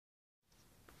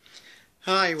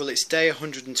Hi, well it's day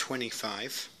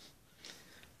 125,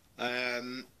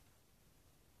 and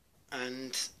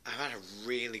I've had a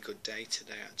really good day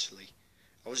today actually.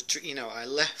 I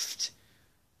left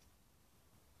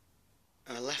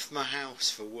my house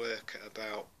for work at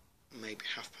about maybe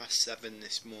 7:30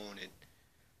 this morning,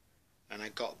 and I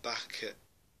got back at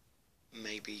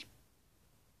maybe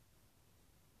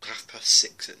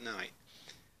 6:30 at night.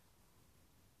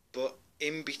 But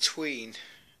in between,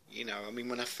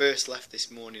 when I first left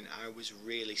this morning, I was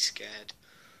really scared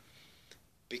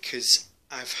because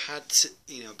I've had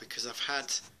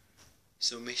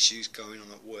some issues going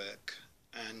on at work,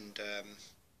 and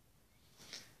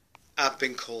I've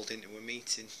been called into a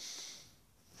meeting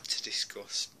to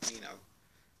discuss,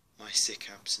 my sick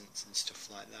absence and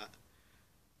stuff like that.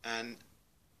 And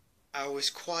I was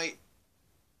quite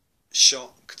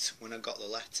shocked when I got the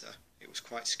letter. It was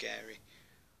quite scary,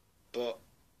 but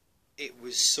it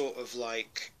was sort of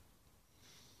like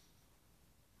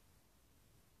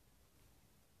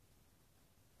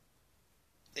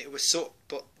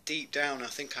but deep down, I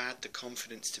think I had the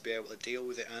confidence to be able to deal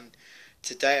with it. And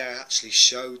today, I actually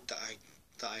showed that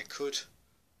I could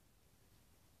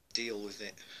deal with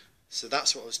it. So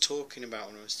that's what I was talking about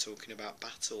when I was talking about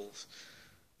battles,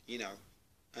 you know.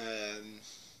 Um,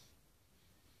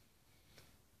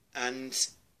 and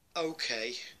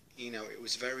okay, it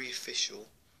was very official.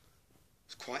 It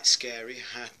was quite scary.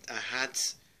 I had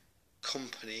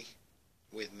company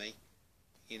with me,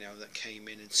 that came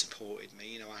in and supported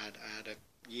me. I had a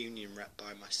union rep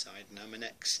by my side, and I'm an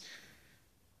ex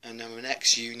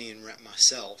union rep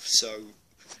myself. So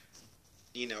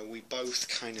we both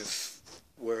kind of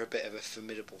were a bit of a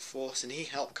formidable force, and he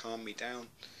helped calm me down.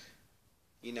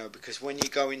 Because when you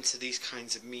go into these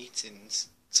kinds of meetings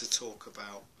to talk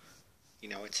about,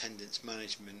 attendance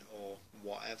management or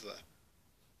whatever,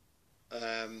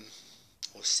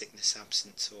 or sickness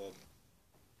absence or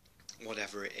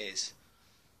whatever it is,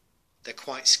 they're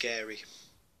quite scary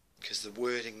because the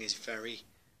wording is very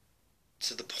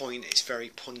to the point. It's very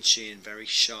punchy and very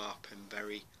sharp and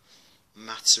very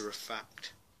matter of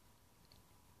fact.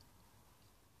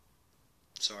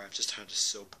 Sorry, I've just had a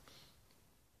sub,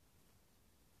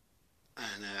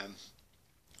 and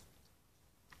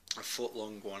a foot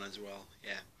long one as well.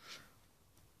 Yeah,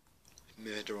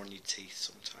 murder on your teeth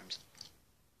sometimes.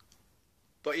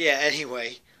 But yeah,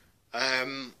 anyway,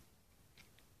 um,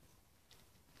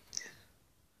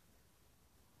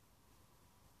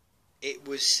 it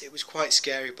was quite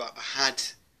scary, but I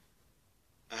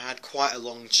had quite a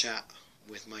long chat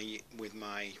with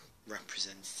my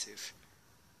representative,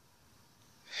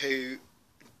 who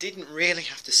didn't really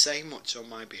have to say much on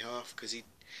my behalf because he'd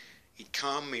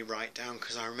calmed me right down.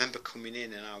 Because I remember coming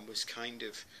in and I was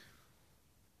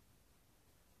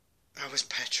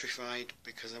petrified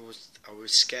because I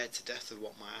was scared to death of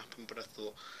what might happen. But I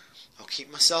thought, I'll keep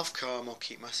myself calm, I'll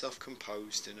keep myself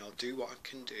composed, and I'll do what I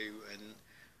can do, and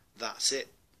that's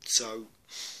it. So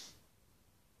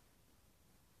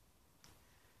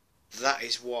that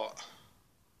is what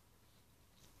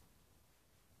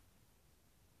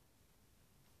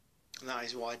that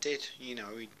is what I did. He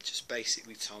just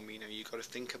basically told me, you got to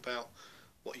think about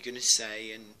what you're going to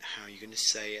say and how you're going to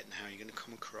say it and how you're going to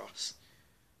come across.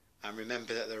 And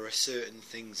remember that there are certain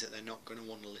things that they're not going to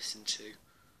want to listen to.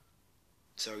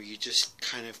 So you just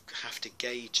kind of have to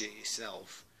gauge it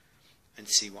yourself and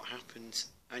see what happens.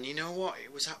 And you know what?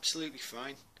 It was absolutely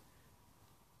fine.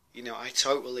 I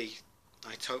totally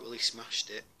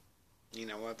smashed it.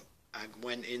 I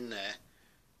went in there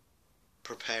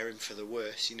preparing for the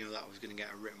worst, that I was going to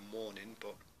get a written warning,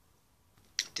 but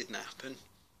it didn't happen.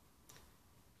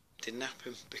 Didn't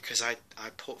happen because I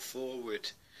put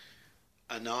forward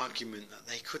an argument that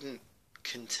they couldn't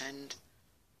contend.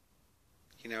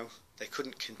 They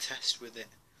couldn't contest with it.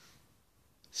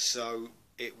 So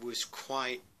it was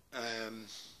quite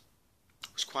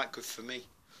good for me.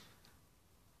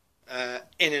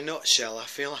 In a nutshell, I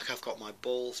feel like I've got my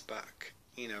balls back.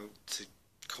 To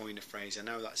coin a phrase. I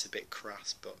know that's a bit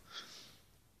crass, but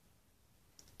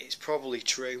it's probably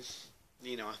true.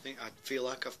 I feel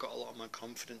like I've got a lot of my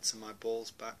confidence and my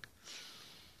balls back,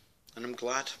 and I'm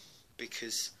glad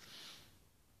because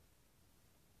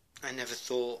I never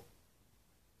thought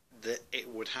that it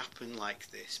would happen like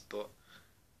this. But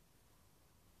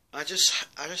I just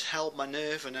held my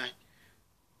nerve, and I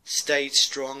stayed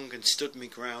strong and stood my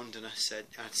ground, and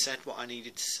I'd said what I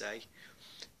needed to say.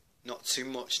 Not too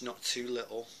much, not too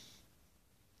little.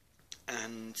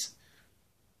 And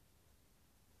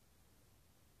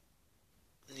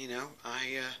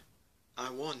I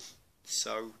won.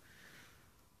 So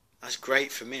that's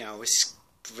great for me. I was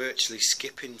virtually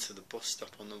skipping to the bus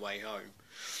stop on the way home.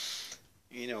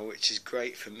 which is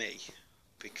great for me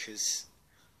because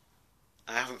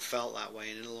I haven't felt that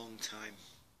way in a long time.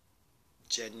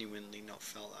 Genuinely not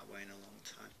felt that way in a long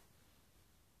time.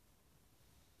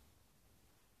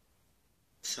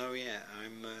 So yeah,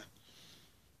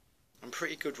 I'm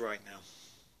pretty good right now.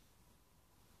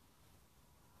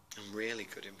 I'm really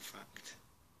good, in fact.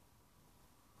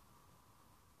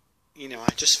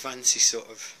 I just fancy sort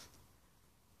of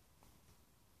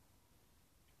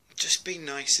just being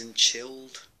nice and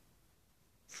chilled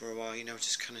for a while,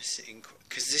 just kind of sitting,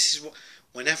 because this is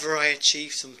whenever I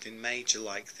achieve something major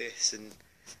like this and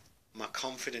my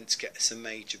confidence gets a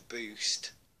major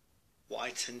boost, what I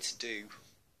tend to do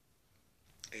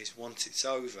is once it's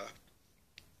over,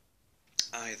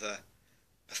 either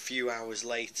a few hours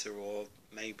later or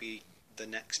maybe the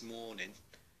next morning,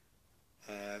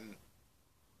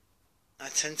 I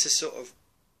tend to sort of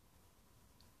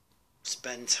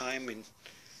spend time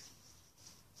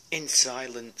in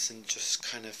silence and just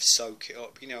kind of soak it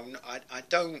up. I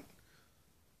don't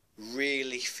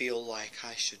really feel like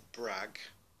I should brag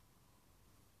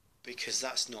because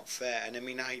that's not fair. And I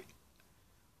mean,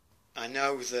 I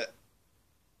know that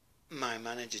my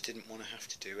manager didn't want to have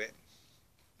to do it.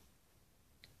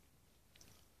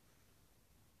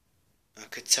 I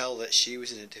could tell that she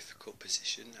was in a difficult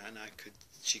position, and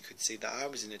she could see that I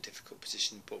was in a difficult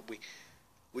position, but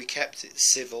we kept it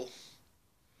civil.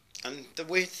 And the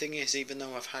weird thing is, even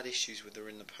though I've had issues with her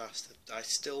in the past, I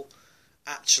still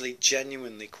actually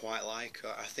genuinely quite like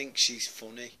her. I think she's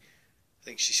funny.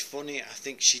 I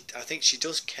think she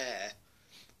does care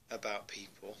about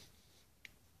people.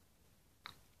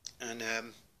 And I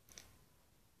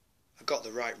got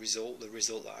the right result, the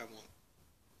result that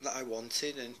I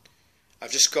wanted, and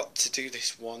I've just got to do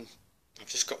this one. I've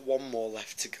just got one more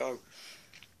left to go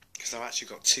because I've actually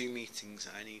got 2 meetings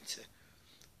that I need to.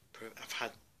 I've had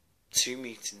 2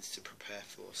 meetings to prepare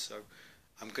for, so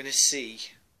I'm going to see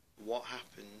what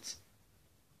happens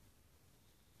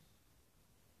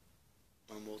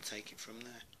and we'll take it from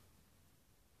there.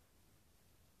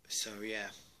 So yeah,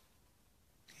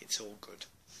 it's all good.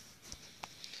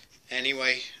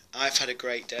 Anyway, I've had a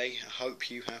great day. I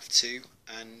hope you have too,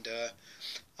 and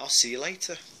I'll see you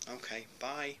later. Okay,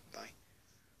 bye.